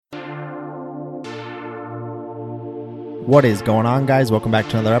What is going on, guys? Welcome back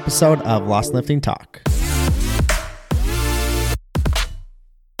to another episode of Lost Lifting Talk.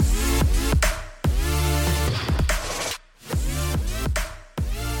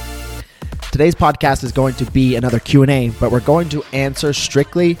 Today's podcast is going to be another Q&A, but we're going to answer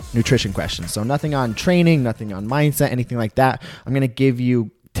strictly nutrition questions. So nothing on training, nothing on mindset, anything like that. I'm going to give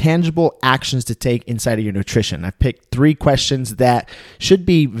you tangible actions to take inside of your nutrition. I've picked 3 questions that should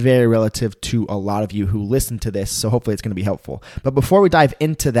be very relative to a lot of you who listen to this, so hopefully it's going to be helpful. But before we dive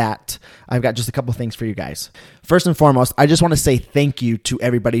into that, I've got just a couple things for you guys. First and foremost, I just want to say thank you to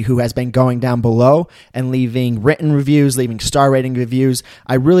everybody who has been going down below and leaving written reviews, leaving star rating reviews.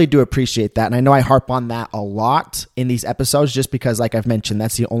 I really do appreciate that, and I know I harp on that a lot in these episodes just because, like I've mentioned,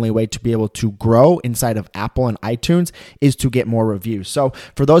 that's the only way to be able to grow inside of Apple and iTunes is to get more reviews. So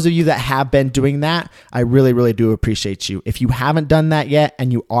for those of you that have been doing that, I really, really do appreciate you. If you haven't done that yet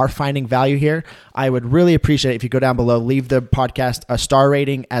and you are finding value here, I would really appreciate it if you go down below, leave the podcast a star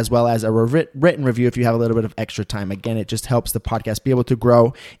rating as well as a written review if you have a little bit of extra time. Again, it just helps the podcast be able to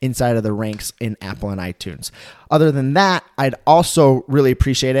grow inside of the ranks in Apple and iTunes. Other than that, I'd also really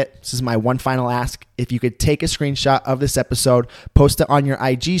appreciate it. This is my one final ask. If you could take a screenshot of this episode, post it on your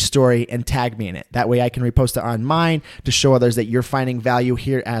IG story and tag me in it. That way I can repost it on mine to show others that you're finding value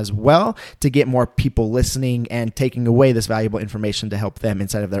here as well, to get more people listening and taking away this valuable information to help them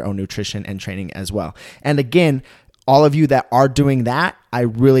inside of their own nutrition and training as well. And again, all of you that are doing that, I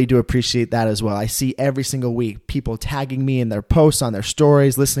really do appreciate that as well. I see every single week people tagging me in their posts, on their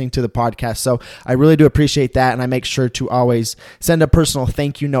stories, listening to the podcast. So I really do appreciate that. And I make sure to always send a personal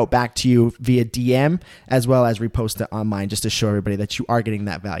thank you note back to you via DM, as well as repost it on mine just to show everybody that you are getting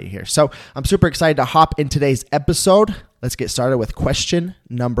that value here. So I'm super excited to hop in today's episode. Let's get started with question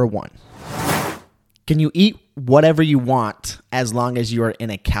number 1. Can you eat whatever you want as long as you are in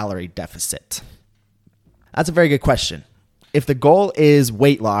a calorie deficit? That's a very good question. If the goal is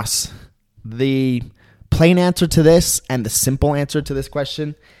weight loss, the plain answer to this and the simple answer to this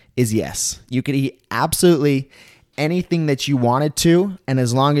question is yes. You could eat absolutely anything that you wanted to, and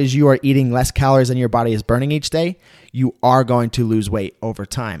as long as you are eating less calories than your body is burning each day, you are going to lose weight over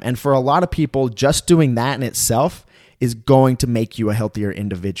time. And for a lot of people, just doing that in itself is going to make you a healthier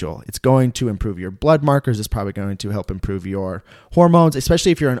individual. It's going to improve your blood markers. It's probably going to help improve your hormones,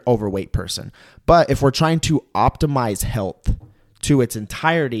 especially if you're an overweight person. But if we're trying to optimize health to its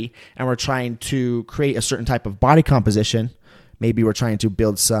entirety and we're trying to create a certain type of body composition, maybe we're trying to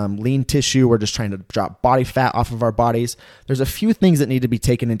build some lean tissue, we're just trying to drop body fat off of our bodies, there's a few things that need to be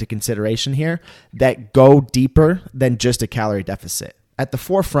taken into consideration here that go deeper than just a calorie deficit. At the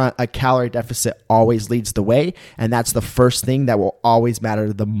forefront, a calorie deficit always leads the way, and that's the first thing that will always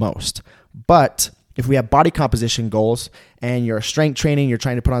matter the most. But if we have body composition goals and you're strength training, you're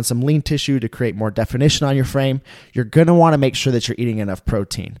trying to put on some lean tissue to create more definition on your frame, you're going to want to make sure that you're eating enough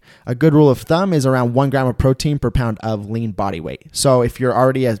protein. A good rule of thumb is around 1 gram of protein per pound of lean body weight. So if you're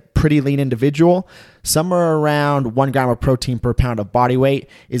already a pretty lean individual, somewhere around 1 gram of protein per pound of body weight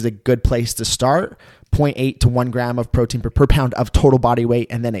is a good place to start. 0.8 to 1 gram of protein per pound of total body weight,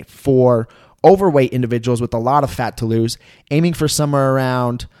 and then for overweight individuals with a lot of fat to lose, aiming for somewhere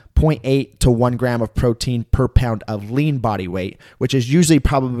around 0.8 to 1 gram of protein per pound of lean body weight, which is usually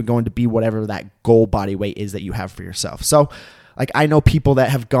probably going to be whatever that goal body weight is that you have for yourself. So like I know people that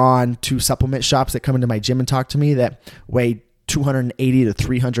have gone to supplement shops that come into my gym and talk to me that weigh 280 to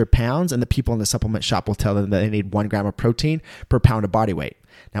 300 pounds, and the people in the supplement shop will tell them that they need 1 gram of protein per pound of body weight.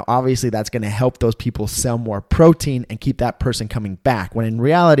 Now, obviously, that's going to help those people sell more protein and keep that person coming back, when in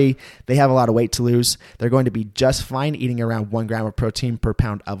reality, they have a lot of weight to lose. They're going to be just fine eating around 1 gram of protein per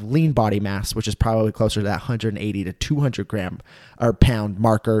pound of lean body mass, which is probably closer to that 180 to 200 gram or pound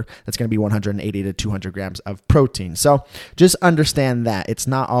marker. That's going to be 180 to 200 grams of protein. So just understand that it's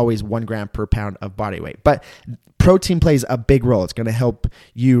not always 1 gram per pound of body weight, but protein plays a big role. It's going to help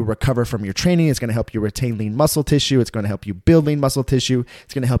you recover from your training. It's going to help you retain lean muscle tissue. It's going to help you build lean muscle tissue.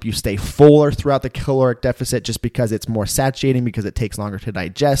 It's going to help you stay fuller throughout the caloric deficit just because it's more satiating, because it takes longer to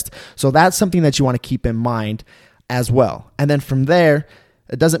digest. So that's something that you want to keep in mind as well. And then from there,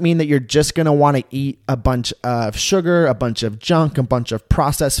 it doesn't mean that you're just going to want to eat a bunch of sugar, a bunch of junk, a bunch of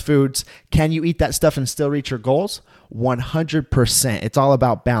processed foods. Can you eat that stuff and still reach your goals? 100%. It's all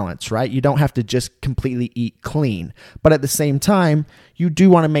about balance, right? You don't have to just completely eat clean. But at the same time, you do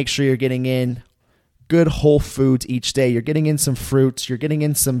want to make sure you're getting in good whole foods each day. You're getting in some fruits, you're getting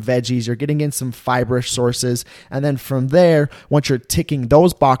in some veggies, you're getting in some fiber sources. And then from there, once you're ticking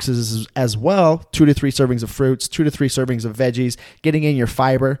those boxes as well, 2 to 3 servings of fruits, 2 to 3 servings of veggies, getting in your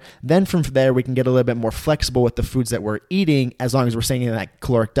fiber. Then from there, we can get a little bit more flexible with the foods that we're eating, as long as we're staying in that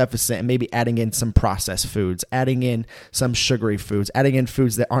caloric deficit, and maybe adding in some processed foods, adding in some sugary foods, adding in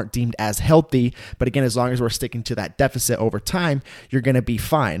foods that aren't deemed as healthy. But again, as long as we're sticking to that deficit over time, you're going to be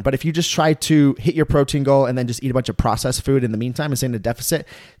fine. But if you just try to hit your protein goal and then just eat a bunch of processed food in the meantime and stay in a deficit,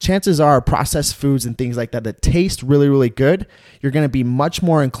 chances are processed foods and things like that taste really, really good, you're going to be much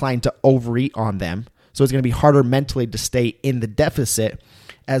more inclined to overeat on them. So it's going to be harder mentally to stay in the deficit,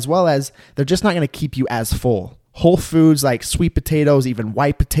 as well as they're just not going to keep you as full. Whole foods like sweet potatoes, even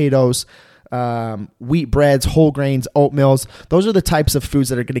white potatoes, wheat breads, whole grains, oatmeals, those are the types of foods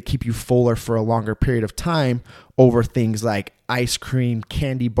that are going to keep you fuller for a longer period of time over things like ice cream,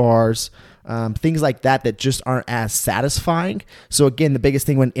 candy bars, things like that just aren't as satisfying. So again, the biggest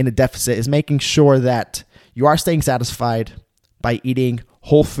thing when in a deficit is making sure that you are staying satisfied by eating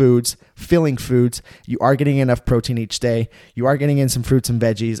whole foods, filling foods. You are getting enough protein each day. You are getting in some fruits and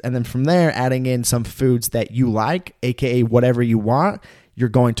veggies. And then from there, adding in some foods that you like, aka whatever you want, you're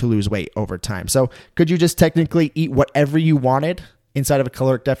going to lose weight over time. So could you just technically eat whatever you wanted inside of a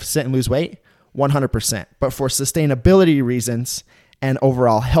caloric deficit and lose weight? 100%. But for sustainability reasons and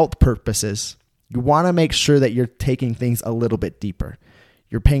overall health purposes, you want to make sure that you're taking things a little bit deeper.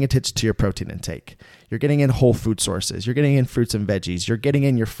 You're paying attention to your protein intake. You're getting in whole food sources. You're getting in fruits and veggies. You're getting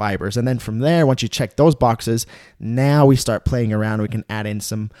in your fibers. And then from there, once you check those boxes, now we start playing around. We can add in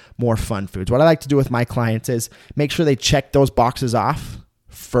some more fun foods. What I like to do with my clients is make sure they check those boxes off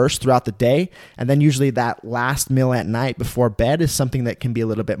first throughout the day. And then usually that last meal at night before bed is something that can be a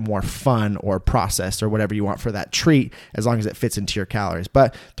little bit more fun or processed or whatever you want for that treat, as long as it fits into your calories.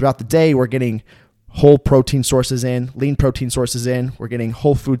 But throughout the day, we're getting whole protein sources in, lean protein sources in. We're getting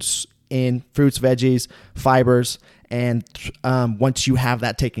whole foods in, fruits, veggies, fibers. And once you have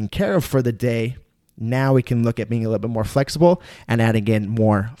that taken care of for the day, now we can look at being a little bit more flexible and adding in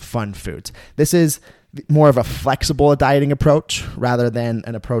more fun foods. This is more of a flexible dieting approach rather than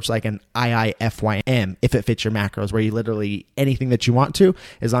an approach like an IIFYM, if it fits your macros, where you literally eat anything that you want to,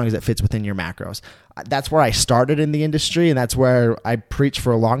 as long as it fits within your macros. That's where I started in the industry, and that's where I preached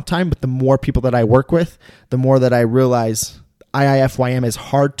for a long time. But the more people that I work with, the more that I realize IIFYM is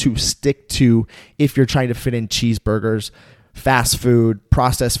hard to stick to if you're trying to fit in cheeseburgers, fast food,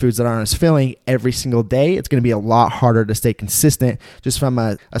 processed foods that aren't as filling every single day. It's going to be a lot harder to stay consistent just from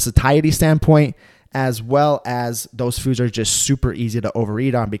a satiety standpoint, as well as those foods are just super easy to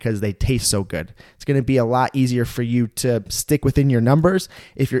overeat on because they taste so good. It's going to be a lot easier for you to stick within your numbers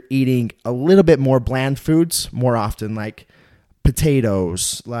if you're eating a little bit more bland foods more often, like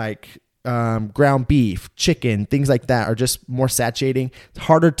potatoes, like ground beef, chicken, things like that are just more satiating. It's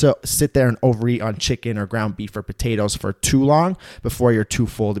harder to sit there and overeat on chicken or ground beef or potatoes for too long before you're too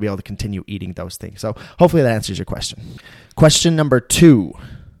full to be able to continue eating those things. So hopefully that answers your question. Question number 2.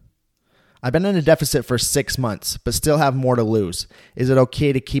 I've been in a deficit for 6 months, but still have more to lose. Is it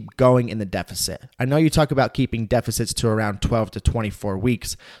okay to keep going in the deficit? I know you talk about keeping deficits to around 12 to 24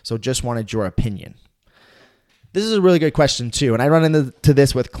 weeks, so just wanted your opinion. This is a really good question too, and I run into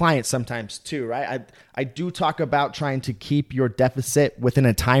this with clients sometimes too, right? I do talk about trying to keep your deficit within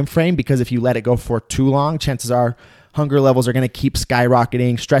a time frame, because if you let it go for too long, chances are hunger levels are going to keep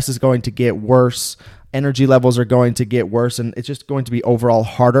skyrocketing, stress is going to get worse, energy levels are going to get worse, and it's just going to be overall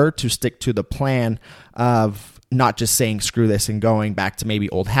harder to stick to the plan of not just saying screw this and going back to maybe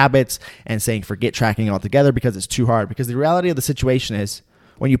old habits and saying forget tracking altogether because it's too hard. Because the reality of the situation is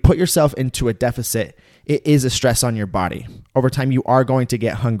when you put yourself into a deficit, it is a stress on your body. Over time, you are going to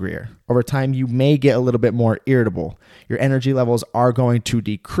get hungrier. Over time, you may get a little bit more irritable. Your energy levels are going to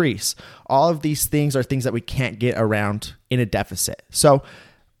decrease. All of these things are things that we can't get around in a deficit. So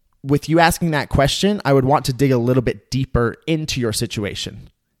with you asking that question, I would want to dig a little bit deeper into your situation.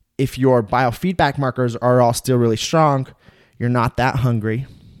 If your biofeedback markers are all still really strong, you're not that hungry,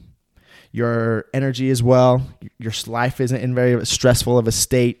 your energy as well, your life isn't in very stressful of a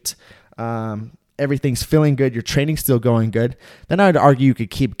state, everything's feeling good, your training's still going good, then I'd argue you could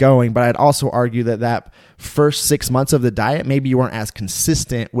keep going. But I'd also argue that first 6 months of the diet, maybe you weren't as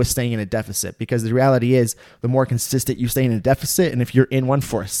consistent with staying in a deficit, because the reality is the more consistent you stay in a deficit, and if you're in one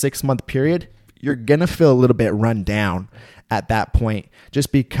for a 6-month period, you're going to feel a little bit run down at that point,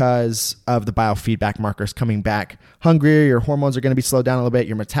 just because of the biofeedback markers coming back hungrier. Your hormones are going to be slowed down a little bit.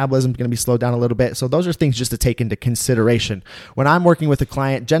 Your metabolism is going to be slowed down a little bit. So those are things just to take into consideration. When I'm working with a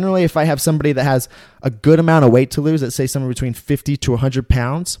client, generally if I have somebody that has a good amount of weight to lose, let's say somewhere between 50 to 100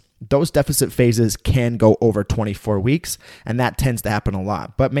 pounds, those deficit phases can go over 24 weeks, and that tends to happen a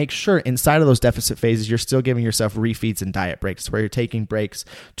lot. But make sure inside of those deficit phases, you're still giving yourself refeeds and diet breaks, where you're taking breaks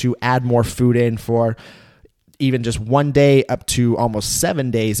to add more food in for even just 1 day up to almost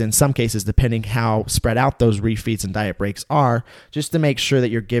 7 days in some cases, depending how spread out those refeeds and diet breaks are, just to make sure that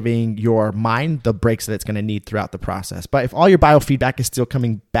you're giving your mind the breaks that it's going to need throughout the process. But if all your biofeedback is still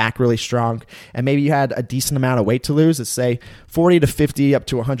coming back really strong, and maybe you had a decent amount of weight to lose, let's say 40 to 50 up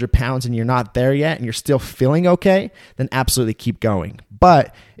to 100 pounds, and you're not there yet and you're still feeling okay, then absolutely keep going.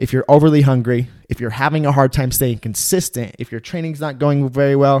 But if you're overly hungry, if you're having a hard time staying consistent, if your training's not going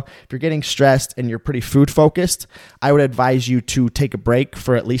very well, if you're getting stressed and you're pretty food focused, I would advise you to take a break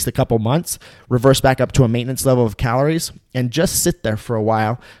for at least a couple months, reverse back up to a maintenance level of calories, and just sit there for a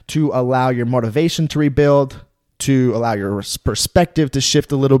while to allow your motivation to rebuild, to allow your perspective to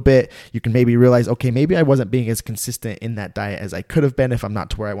shift a little bit. You can maybe realize, okay, maybe I wasn't being as consistent in that diet as I could have been if I'm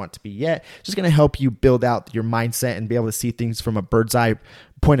not to where I want to be yet. Just going to help you build out your mindset and be able to see things from a bird's eye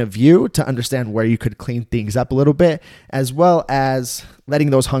point of view to understand where you could clean things up a little bit, as well as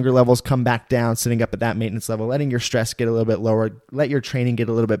letting those hunger levels come back down, sitting up at that maintenance level, letting your stress get a little bit lower, let your training get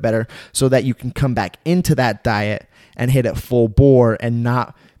a little bit better so that you can come back into that diet and hit it full bore and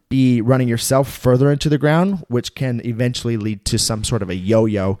not be running yourself further into the ground, which can eventually lead to some sort of a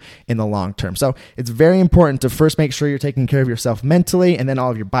yo-yo in the long term. So it's very important to first make sure you're taking care of yourself mentally, and then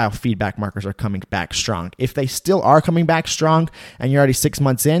all of your biofeedback markers are coming back strong. If they still are coming back strong and you're already 6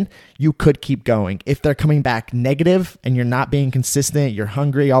 months in, you could keep going. If they're coming back negative and you're not being consistent, you're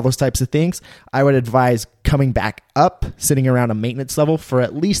hungry, all those types of things, I would advise coming back up, sitting around a maintenance level for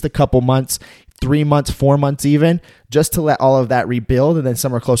at least a couple months, 3 months, 4 months even, just to let all of that rebuild. And then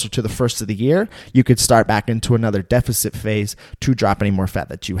somewhere closer to the first of the year, you could start back into another deficit phase to drop any more fat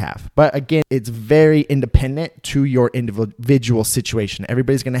that you have. But again, it's very independent to your individual situation.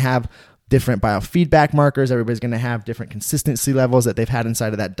 Everybody's going to have different biofeedback markers. Everybody's going to have different consistency levels that they've had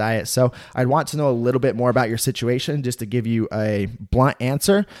inside of that diet. So I'd want to know a little bit more about your situation just to give you a blunt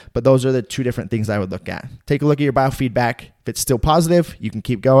answer. But those are the two different things I would look at. Take a look at your biofeedback. If it's still positive, you can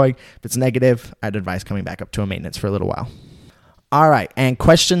keep going. If it's negative, I'd advise coming back up to a maintenance for a little while. All right. And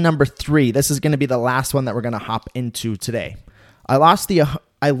question number 3. This is going to be the last one that we're going to hop into today. I lost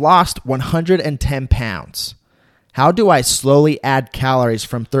 110 pounds. How do I slowly add calories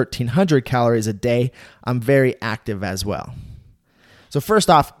from 1,300 calories a day? I'm very active as well. So first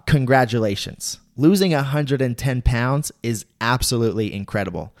off, congratulations. Losing 110 pounds is absolutely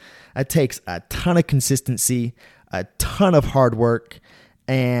incredible. It takes a ton of consistency, a ton of hard work,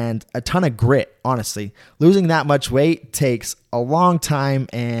 and a ton of grit, honestly. Losing that much weight takes a long time,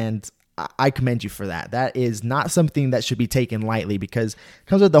 and I commend you for that. That is not something that should be taken lightly because it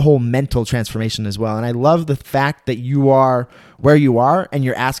comes with the whole mental transformation as well. And I love the fact that you are where you are and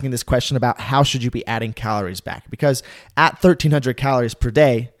you're asking this question about how should you be adding calories back, because at 1,300 calories per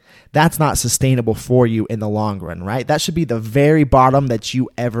day, that's not sustainable for you in the long run, right? That should be the very bottom that you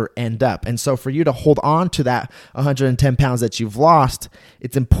ever end up. And so for you to hold on to that 110 pounds that you've lost,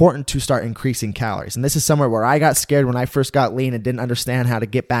 it's important to start increasing calories. And this is somewhere where I got scared when I first got lean and didn't understand how to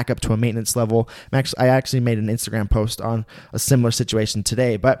get back up to a maintenance level. I actually made an Instagram post on a similar situation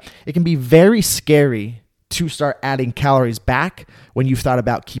today, but it can be very scary to start adding calories back when you've thought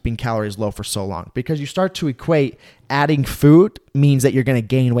about keeping calories low for so long, because you start to equate adding food means that you're going to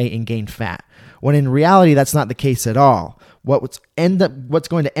gain weight and gain fat, when in reality, that's not the case at all. What's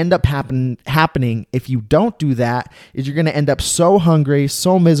going to end up happening if you don't do that is you're going to end up so hungry,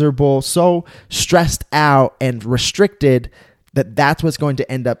 so miserable, so stressed out and restricted that's what's going to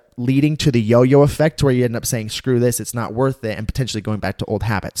end up leading to the yo-yo effect, where you end up saying, screw this, it's not worth it, and potentially going back to old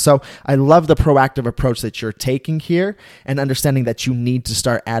habits. So I love the proactive approach that you're taking here and understanding that you need to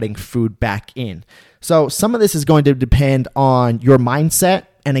start adding food back in. So some of this is going to depend on your mindset.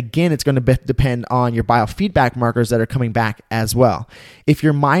 And again, it's going to depend on your biofeedback markers that are coming back as well. If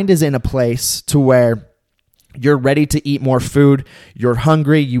your mind is in a place to where you're ready to eat more food, you're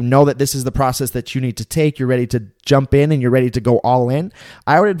hungry, you know that this is the process that you need to take, you're ready to jump in and you're ready to go all in,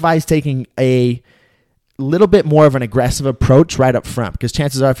 I would advise taking a little bit more of an aggressive approach right up front, because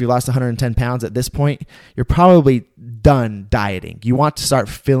chances are if you lost 110 pounds at this point, you're probably done dieting. You want to start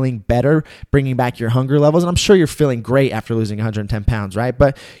feeling better, bringing back your hunger levels. And I'm sure you're feeling great after losing 110 pounds, right?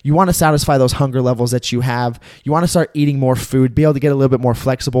 But you want to satisfy those hunger levels that you have. You want to start eating more food, be able to get a little bit more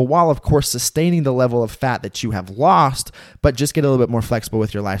flexible while, of course, sustaining the level of fat that you have lost, but just get a little bit more flexible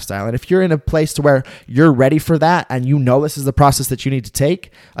with your lifestyle. And if you're in a place to where you're ready for that and you know this is the process that you need to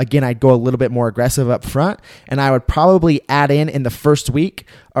take, again, I'd go a little bit more aggressive up front. And I would probably add in the first week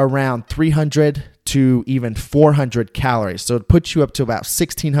around 300 to even 400 calories. So it puts you up to about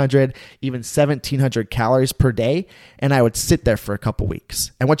 1,600, even 1,700 calories per day. And I would sit there for a couple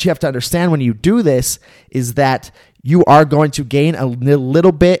weeks. And what you have to understand when you do this is that you are going to gain a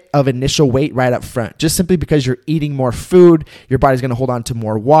little bit of initial weight right up front, just simply because you're eating more food. Your body's going to hold on to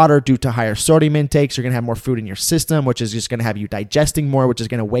more water due to higher sodium intakes. You're going to have more food in your system, which is just going to have you digesting more, which is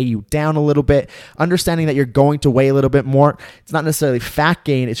going to weigh you down a little bit. Understanding that you're going to weigh a little bit more. It's not necessarily fat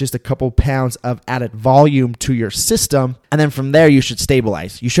gain. It's just a couple pounds of added volume to your system. And then from there, you should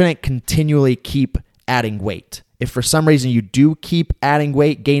stabilize. You shouldn't continually keep adding weight. If for some reason you do keep adding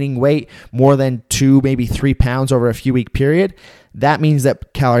weight, gaining weight more than 2, maybe 3 pounds over a few week period, that means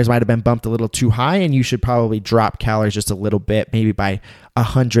that calories might have been bumped a little too high, and you should probably drop calories just a little bit, maybe by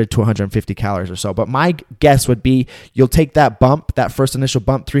 100 to 150 calories or so. But my guess would be you'll take that bump, that first initial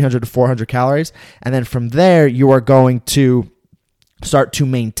bump, 300 to 400 calories, and then from there you are going to start to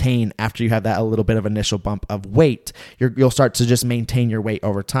maintain after you have that a little bit of initial bump of weight. You'll start to just maintain your weight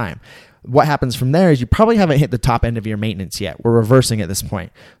over time. What happens from there is you probably haven't hit the top end of your maintenance yet. We're reversing at this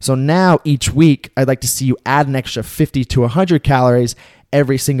point. So now each week, I'd like to see you add an extra 50 to 100 calories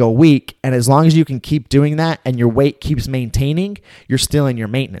every single week. And as long as you can keep doing that and your weight keeps maintaining, you're still in your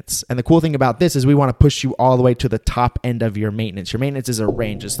maintenance. And the cool thing about this is we want to push you all the way to the top end of your maintenance. Your maintenance is a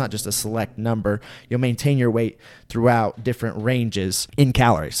range. It's not just a select number. You'll maintain your weight throughout different ranges in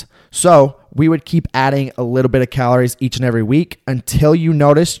calories. So we would keep adding a little bit of calories each and every week until you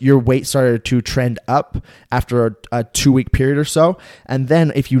notice your weight started to trend up after a 2-week period or so. And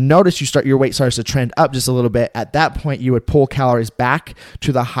then if you notice your weight starts to trend up just a little bit, at that point you would pull calories back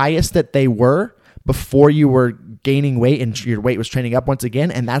to the highest that they were before you were gaining weight and your weight was trending up once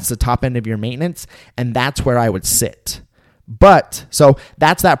again. And that's the top end of your maintenance. And that's where I would sit. But so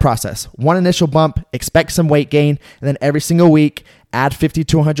that's that process. One initial bump, expect some weight gain, and then every single week, add 50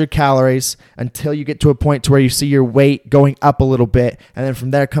 to 100 calories until you get to a point to where you see your weight going up a little bit. And then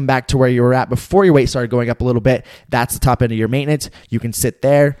from there, come back to where you were at before your weight started going up a little bit. That's the top end of your maintenance. You can sit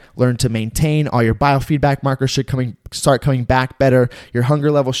there, learn to maintain. All your biofeedback markers should start coming back better. Your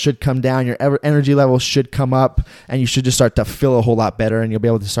hunger levels should come down. Your energy levels should come up. And you should just start to feel a whole lot better. And you'll be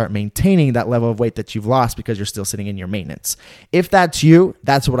able to start maintaining that level of weight that you've lost because you're still sitting in your maintenance. If that's you,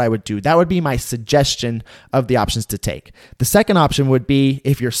 that's what I would do. That would be my suggestion of the options to take. The second option would be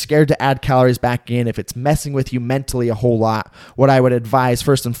if you're scared to add calories back in, if it's messing with you mentally a whole lot, what I would advise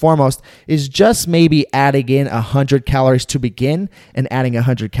first and foremost is just maybe adding in 100 calories to begin and adding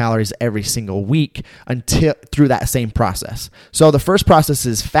 100 calories every single week until through that same process. So the first process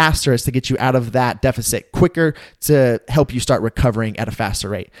is faster, is to get you out of that deficit quicker to help you start recovering at a faster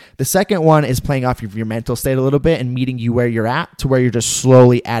rate. The second one is playing off of your mental state a little bit and meeting you where you're at to where you're just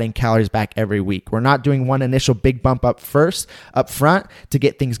slowly adding calories back every week. We're not doing one initial big bump up front to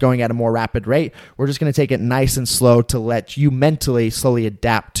get things going at a more rapid rate. We're just going to take it nice and slow to let you mentally slowly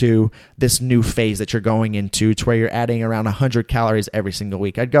adapt to this new phase that you're going into, to where you're adding around 100 calories every single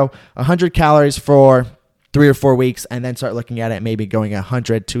week. I'd go 100 calories for 3 or 4 weeks and then start looking at it maybe going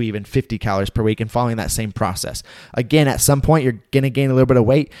 100 to even 50 calories per week and following that same process. Again, at some point, you're going to gain a little bit of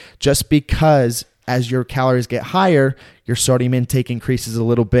weight just because as your calories get higher, your sodium intake increases a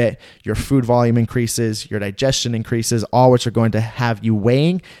little bit, your food volume increases, your digestion increases, all which are going to have you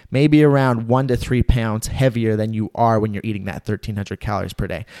weighing maybe around 1 to 3 pounds heavier than you are when you're eating that 1,300 calories per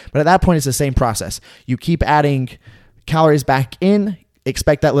day. But at that point, it's the same process. You keep adding calories back in,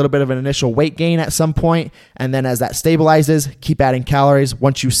 expect that little bit of an initial weight gain at some point, and then as that stabilizes, keep adding calories.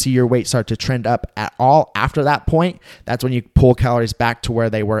 Once you see your weight start to trend up at all after that point, that's when you pull calories back to where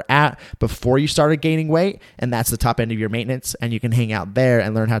they were at before you started gaining weight, and that's the top end of your maintenance, and you can hang out there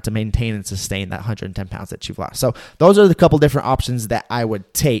and learn how to maintain and sustain that 110 pounds that you've lost. So those are the couple different options that I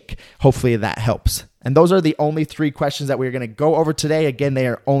would take. Hopefully that helps. And those are the only 3 questions that we're going to go over today. Again, they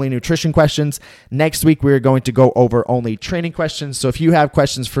are only nutrition questions. Next week, we're going to go over only training questions. So if you have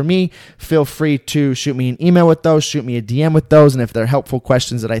questions for me, feel free to shoot me an email with those, shoot me a DM with those. And if they're helpful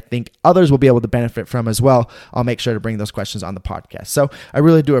questions that I think others will be able to benefit from as well, I'll make sure to bring those questions on the podcast. So I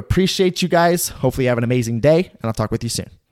really do appreciate you guys. Hopefully you have an amazing day, and I'll talk with you soon.